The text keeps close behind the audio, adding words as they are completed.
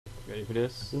Ready for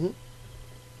this? Mm-hmm.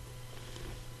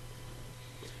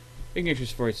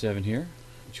 Ignatius 487 here,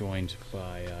 joined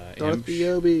by Darth Imsh.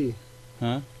 B.O.B.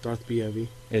 Huh? Darth B.O.B.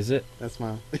 Is it? That's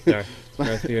my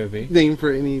Darth B.O.B. name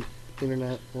for any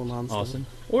internet online stuff. Awesome.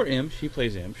 Or Imsh. He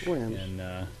plays Imsh, Or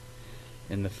Imsh.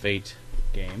 in the Fate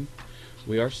game.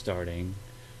 We are starting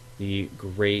the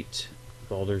great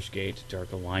Baldur's Gate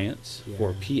Dark Alliance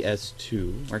for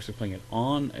PS2. We're actually playing it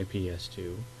on a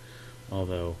PS2.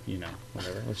 Although, you know,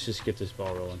 whatever. Let's just get this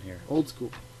ball rolling here. Old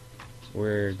school.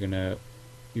 We're gonna...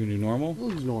 You do normal?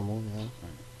 We'll do normal, yeah.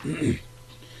 Right.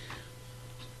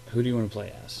 Who do you want to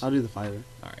play as? I'll do the fighter.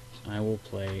 Alright. I will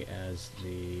play as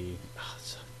the...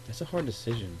 that's a hard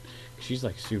decision. She's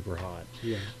like super hot.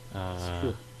 Yeah.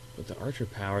 But the archer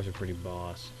powers are pretty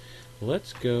boss.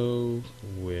 Let's go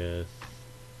with...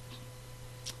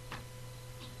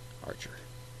 Archer.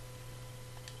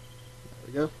 There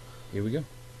we go. Here we go.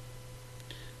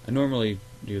 I normally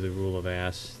do the rule of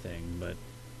ass thing, but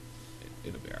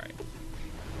it'll be alright.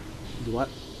 Do what?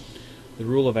 The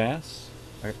rule of ass?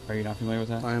 Are you not familiar with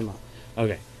that? I am not.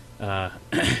 Okay.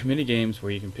 Mini games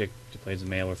where you can pick to play as a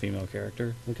male or female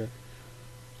character. Okay.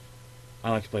 I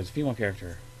like to play as a female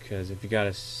character because if you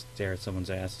gotta stare at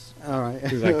someone's ass Alright.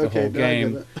 through like the Okay, whole no, I get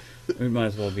game, it. it might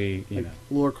as well be, you Like know.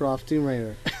 Lara Croft Tomb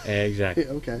Raider. Exactly.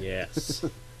 Okay. Yes.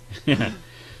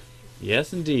 Yes,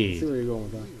 See indeed. where you're going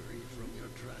with that. From your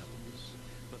travels,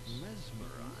 but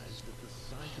mesmerized at the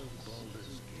sight of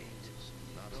Baldur's Gate.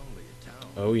 Not only a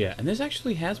town, Oh yeah, and this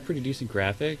actually has pretty decent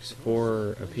graphics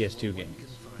for a PS2 game.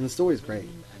 And the story's great.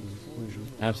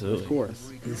 Absolutely. Of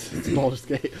course. It's Baldur's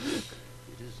Gate. it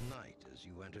is night as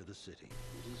you enter the city.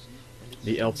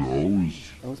 The elf. I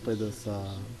always played this, they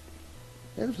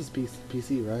had this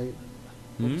PC, right?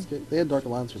 Baldur's Gate? They had Dark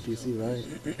Alliance for PC,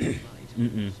 right?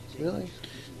 Mm-mm. Really?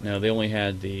 No, they only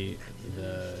had the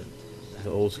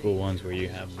old school ones where you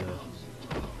have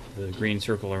the green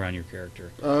circle around your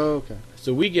character. Oh, okay.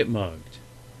 So we get mugged,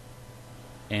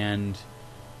 and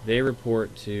they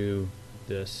report to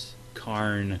this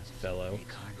Karn fellow,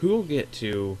 who we'll get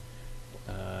to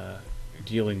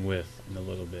dealing with in a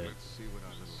little bit.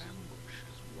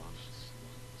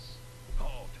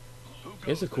 He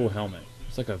has a cool helmet.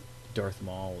 It's like a Darth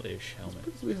Maul-ish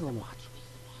helmet. Sweet helmet.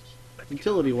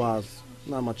 Utility-wise,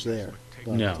 not much there.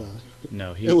 But, No,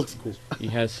 no, it looks cool. He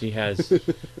has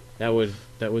that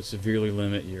would severely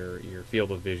limit your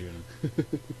field of vision.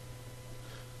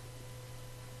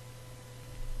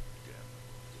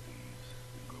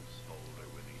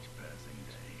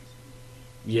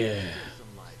 Yeah.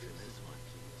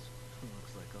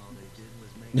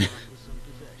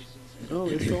 Oh,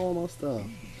 it's still all my stuff.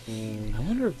 I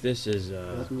wonder if this is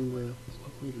Let me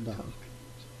dog.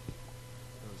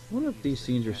 I wonder if these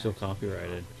scenes are still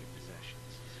copyrighted.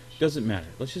 Doesn't matter.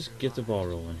 Let's just get the ball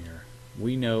rolling here.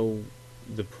 We know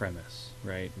the premise,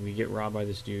 right? We get robbed by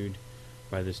this dude's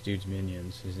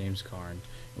minions. His name's Karn,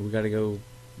 and we got to go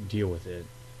deal with it.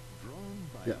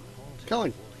 Yeah.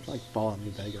 Kind of like Fallout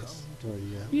New Vegas. Where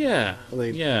you, Yeah. Well,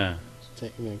 they- Yeah. kill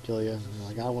you. And you're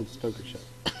like, I want this poker chip.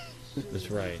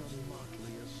 That's right.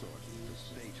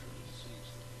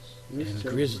 Here's And the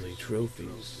chip. grizzly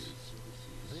trophies.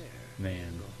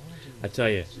 Man, I tell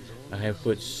you, I have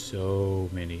put so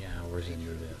many hours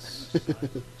into this.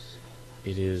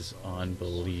 It is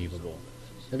unbelievable.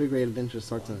 Every great adventure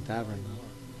starts in a tavern. Though.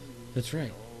 That's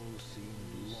right.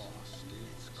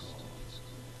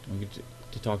 We get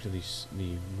to talk to the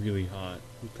really hot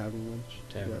Tavern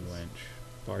wench. tavern Yes.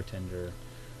 wench, bartender,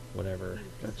 whatever.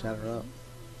 Gotta chat her up.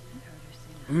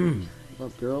 Mm.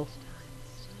 What's up, girl?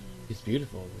 It's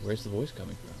beautiful. Where's the voice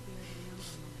coming from?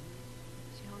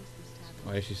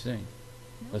 Why does she sing?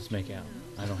 Let's make out.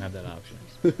 I don't have that option.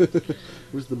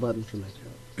 Where's the button for make out?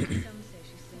 Some say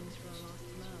she sings for a lost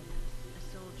love. A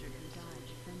soldier who died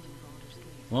defending Baldur's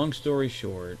Gate. Long story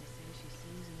short, They say she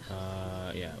sings in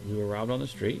her yeah, we were robbed on the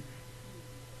street.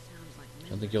 sounds like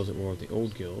Some of the guilds at war with the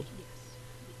old guild.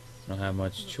 I don't have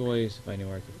much choice. If I knew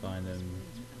where I could find them,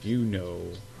 you know,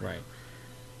 right?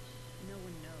 no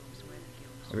one knows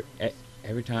where the guild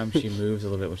Every time she moves a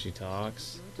little bit when she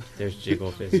talks, there's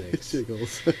jiggle physics.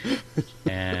 Jiggles.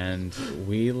 And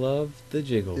we love the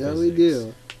jiggle Yeah, physics. we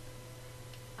do.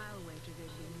 I'll wager they've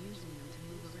been using them to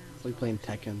move around. It's like playing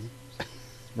Tekken.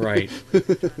 Right.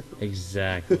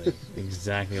 Exactly.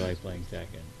 Exactly like playing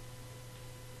Tekken.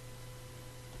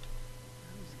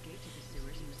 There's a gate to the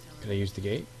sewers you was telling Could I use the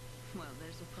gate? Well,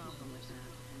 there's a problem with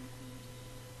that.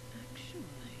 Actually,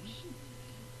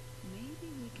 maybe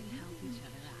we can help each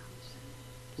other out.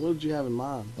 What did you have in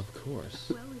mind? Of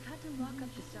course. Well, we've had to lock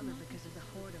up the cellar because of the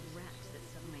horde of rats that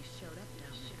suddenly showed up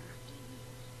down there.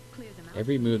 clear them out.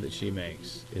 Every move that she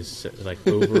makes is like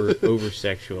over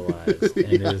sexualized,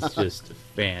 and it's just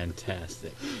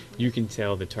fantastic. You can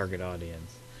tell the target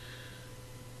audience.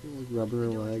 Like rubbing her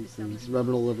legs and just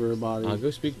rubbing all over her body. I'll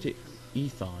go speak to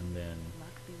Ethon then.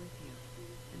 Luck be with you.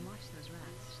 And watch those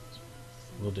rats.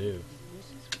 Will do.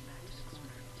 Delicious from back to the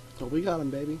corner. Oh, we got him,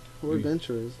 baby. We're You-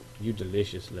 adventurers. You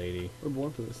delicious lady. We're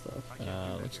born for this stuff.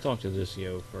 Let's talk to this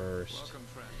yo first.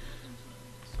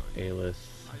 Aelith.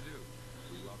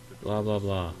 Blah blah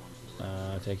blah.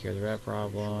 Take care of the rat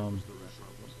problem.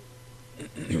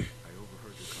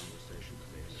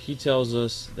 He tells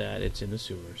us that it's in the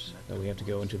sewers. That we have to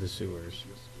go into the sewers.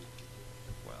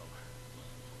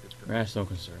 Rats don't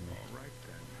concern me.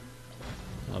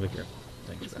 I'll be careful.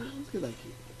 Thanks, Rat. Let's get that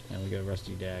key. And we got a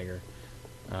rusty dagger.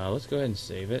 Let's go ahead and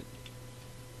save it.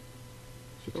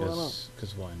 Sure, why not?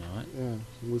 Because why not? Yeah,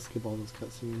 we'll skip all those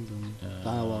cutscenes and Uh,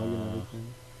 dialogue and everything.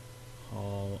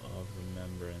 Hall of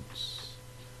Remembrance.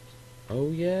 Oh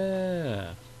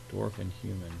yeah! Dwarf and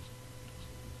human.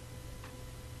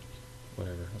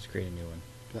 Whatever, let's create a new one.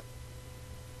 Got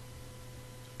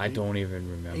I don't even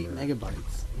remember. 8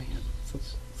 megabytes. Man,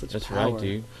 such That's power. right,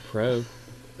 dude. Pro.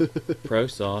 Pro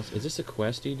sauce. Is this a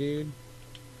questy dude?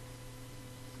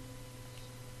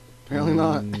 Apparently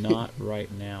not. Not right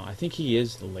now. I think he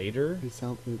is later.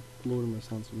 Lorimer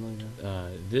sounds familiar.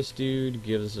 This dude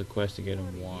gives us a quest to get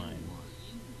him wine.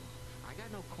 I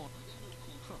got no corn.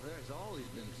 Oh, there's always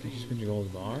been Did you spend your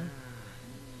gold bar?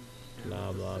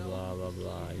 Blah blah blah blah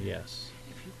blah. Yes.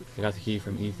 I got the key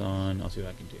from Ethon. I'll see what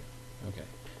I can do. Okay.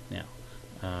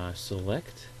 Now,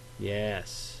 select.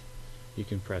 Yes. You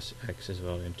can press X as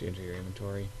well to enter your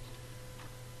inventory.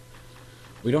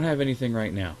 We don't have anything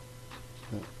right now.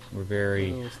 Yeah. We're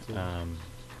very What else do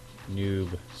we- noob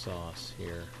sauce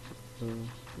here.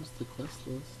 What's the quest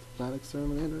list? Bad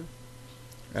Exterminator.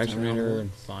 Exterminator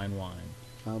and fine wine.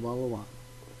 Blah blah blah.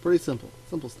 Pretty simple.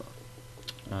 Simple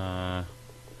stuff.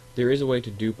 There is a way to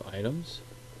dupe items.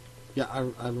 Yeah,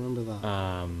 I remember that.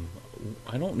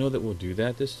 I don't know that we'll do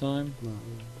that this time.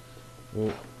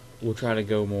 No. We'll try to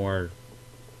go more.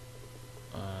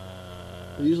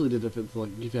 We usually did if it's like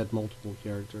if you had multiple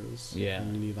characters. Yeah.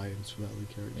 And you need items for the other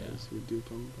characters, Yeah. we dupe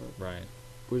them. But Right.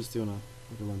 we're just doing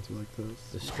a run through like this.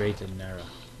 The straight and narrow.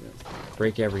 Yes.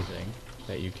 Break everything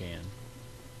that you can.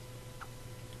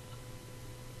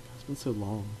 It's been so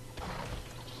long.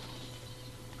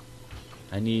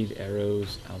 I need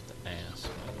arrows out the ass,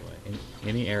 by the way.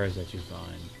 Any arrows that you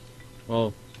find.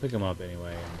 Well, pick them up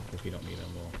anyway, and if you don't need them,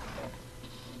 we'll...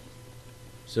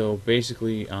 So,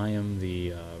 basically, I am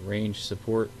the range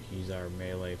support. He's our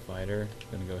melee fighter.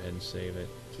 Gonna go ahead and save it.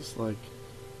 Just like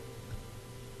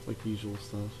usual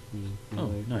stuff. Oh,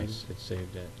 nice. It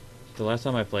saved it. The last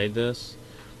time I played this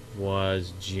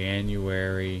was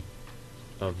January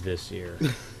of this year.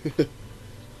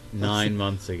 9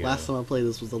 months ago. Last time I played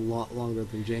this was a lot longer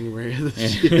than January of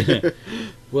this year.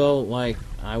 Well, like,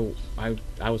 I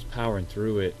was powering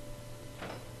through it.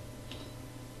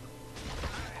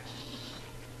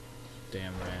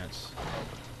 Damn rats.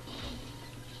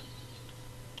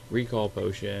 Recall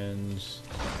potions.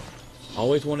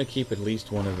 Always want to keep at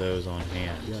least one of those on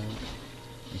hand. Yeah.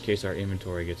 In case our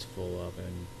inventory gets full up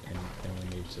and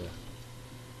we need to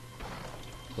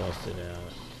bust it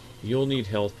out. You'll need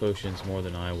health potions more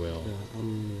than I will. Yeah,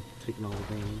 I'm taking all the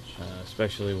damage.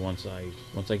 Especially once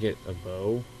I get a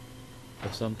bow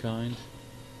of some kind.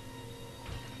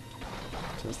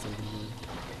 Just taking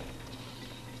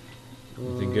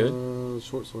Anything good?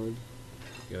 Short sword.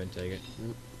 Go ahead and take it.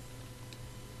 Yep.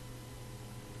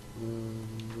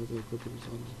 What the equipment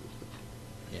on?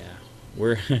 Yeah,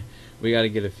 we got to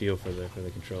get a feel for the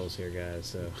controls here, guys.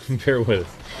 So bear with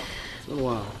us. It's been a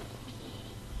while.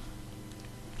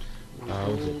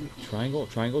 Was it triangle?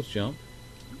 Triangle's jump.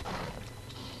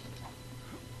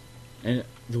 And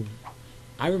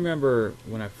I remember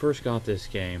when I first got this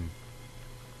game,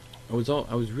 I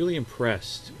was really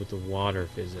impressed with the water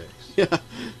physics. Yeah.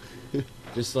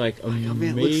 Just like man,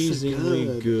 it looks so amazingly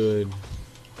good. good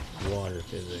water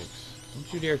physics.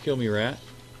 Don't you dare kill me, rat.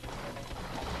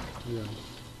 Yeah.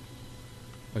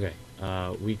 Okay,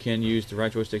 we can use the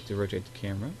right joystick to rotate the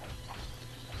camera.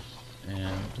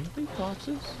 And do you think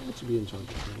boxes? What should be in charge of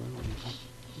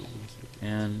that?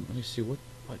 And let me see, what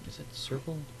button is that?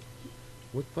 Circle?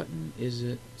 What button is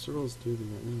it? Circle's doing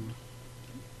right now.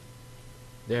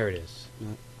 There it is.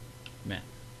 Not. Map.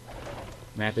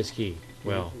 Map is key.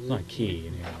 Well, it's not key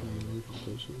in here.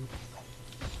 Potion.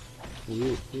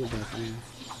 We'll back in.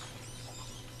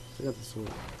 I got the sword.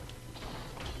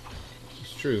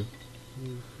 It's true.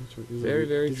 That's right. Very,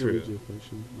 very These are true. Ouija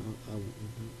potion. I won't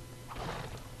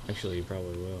need Actually, you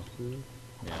probably will. that. Really?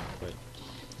 Yeah, but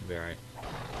be alright.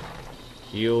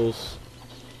 Heals.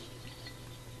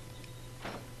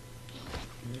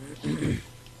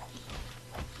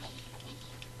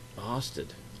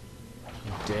 Busted.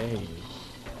 Dang.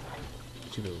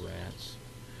 Stupid rats.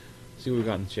 See what we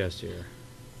got in the chest here.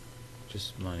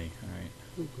 Just money, alright.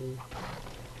 Cool.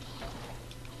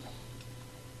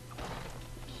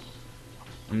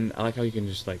 And I like how you can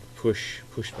just like push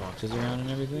boxes around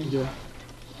and everything. Yeah.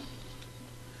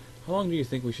 How long do you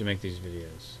think we should make these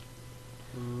videos?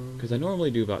 Because I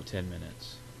normally do about 10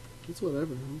 minutes. It's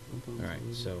whatever. Alright,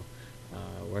 so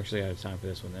we're actually out of time for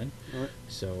this one then. Alright.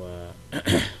 So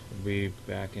we'll be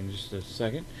back in just a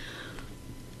second.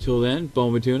 Till then,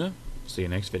 Bone Tuna. See you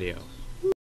next video.